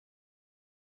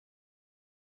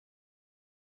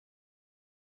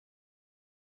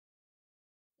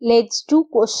Let's do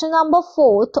question number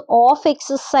 4 of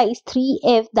exercise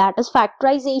 3F, that is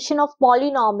factorization of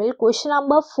polynomial. Question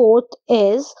number 4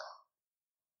 is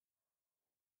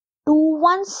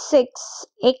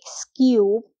 216x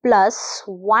cube plus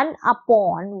 1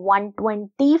 upon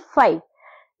 125.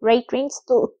 Right friends,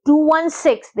 तो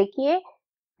 216 देखिए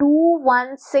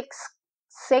 216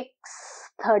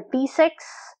 36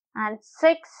 and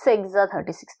 6 6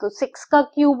 36, तो 6 का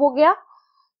cube हो गया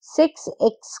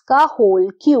 6x का whole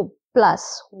cube plus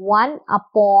 1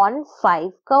 upon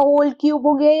 5 का whole cube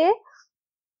हो गया ये।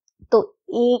 तो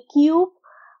a cube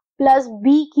plus b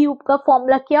cube का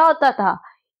फॉर्मूला क्या होता था?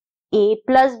 a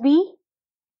plus B,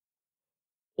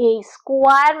 a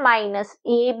square minus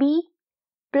A B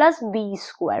plus B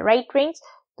square. Right friends,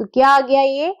 तो क्या आ गया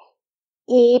ये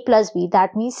a plus B,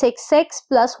 that mean 6x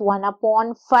plus 1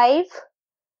 upon 5,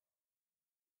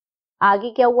 आगे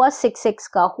क्या हुआ 6x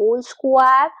का whole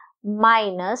square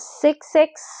minus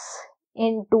 6x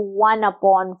into 1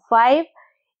 upon 5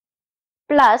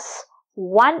 plus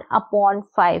 1 upon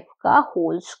 5 का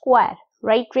होल स्क्वायर।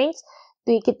 राइट फ्रेंड्स,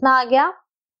 तो ये कितना आ गया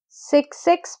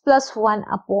 6x plus 1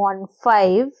 upon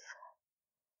 5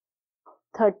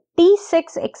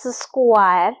 36x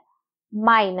square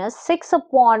minus 6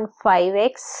 upon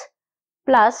 5x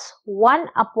plus 1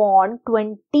 upon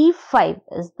 25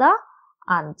 is the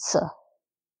answer.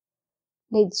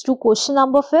 Let's do question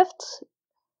number 5.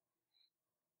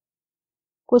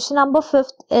 Question number 5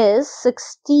 is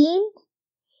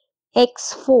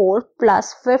 16x4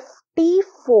 plus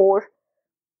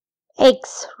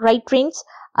 54x. Right friends,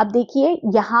 अब देखिए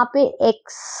यहाँ पे x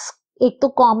एक तो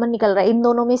कॉमन निकल रहा है, इन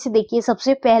दोनों में से देखिए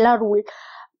सबसे पहला रूल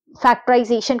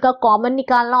फैक्टराइजेशन का कॉमन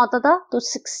निकालना होता था, तो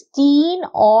 16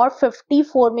 और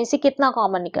 54 में से कितना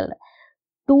कॉमन निकल रहा है?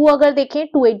 2 अगर देखें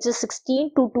 2 8 is 16,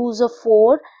 2 2 is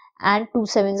 4 and 2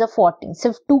 7 is 14,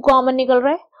 सिर्फ 2 कॉमन निकल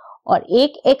रहा है और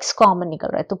एक x कॉमन निकल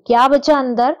रहा है। तो क्या बचा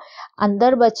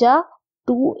अंदर बचा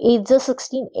 2 8 is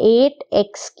 16,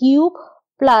 8x cube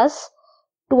plus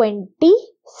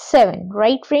 27।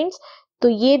 Right friends, तो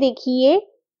ये देखिए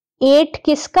 8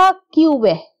 किसका क्यूब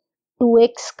है?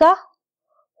 2x का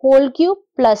होल क्यूब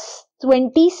प्लस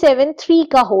 27 3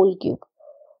 का होल क्यूब।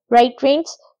 राइट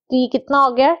फ्रेंड्स, तो ये कितना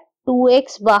हो गया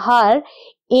 2x बाहर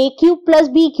a cube plus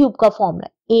b cube का formula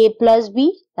a plus b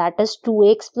that is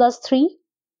 2x plus 3,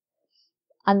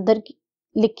 अंदर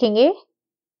लिखेंगे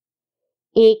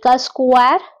a का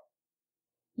स्क्वायर,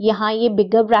 यहाँ ये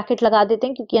बिगर ब्रैकेट लगा देते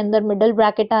हैं क्योंकि अंदर मिडल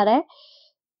ब्रैकेट आ रहा है,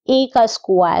 a का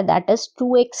स्क्वायर दैट इज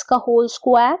 2x का whole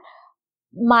square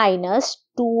minus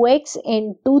 2x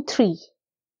into 3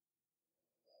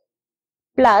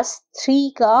 plus 3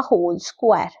 का होल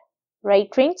स्क्वायर।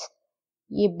 राइट फ्रेंड्स,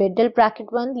 ये मिडल ब्रैकेट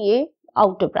बंद, ये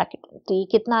आउटर ब्रैकेट बंद, तो ये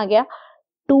कितना आ गया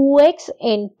 2x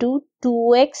into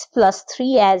 2x plus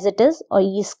 3 as it is, और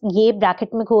ये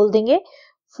ब्रैकेट में खोल देंगे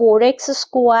 4x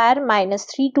square minus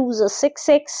 3 2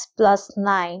 6x plus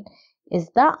 9 is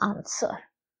the answer.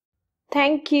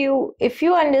 Thank you. If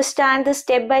you understand the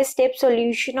step-by-step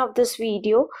solution of this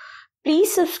video,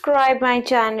 please subscribe my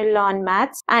channel on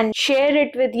Maths and share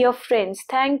it with your friends.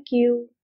 Thank you.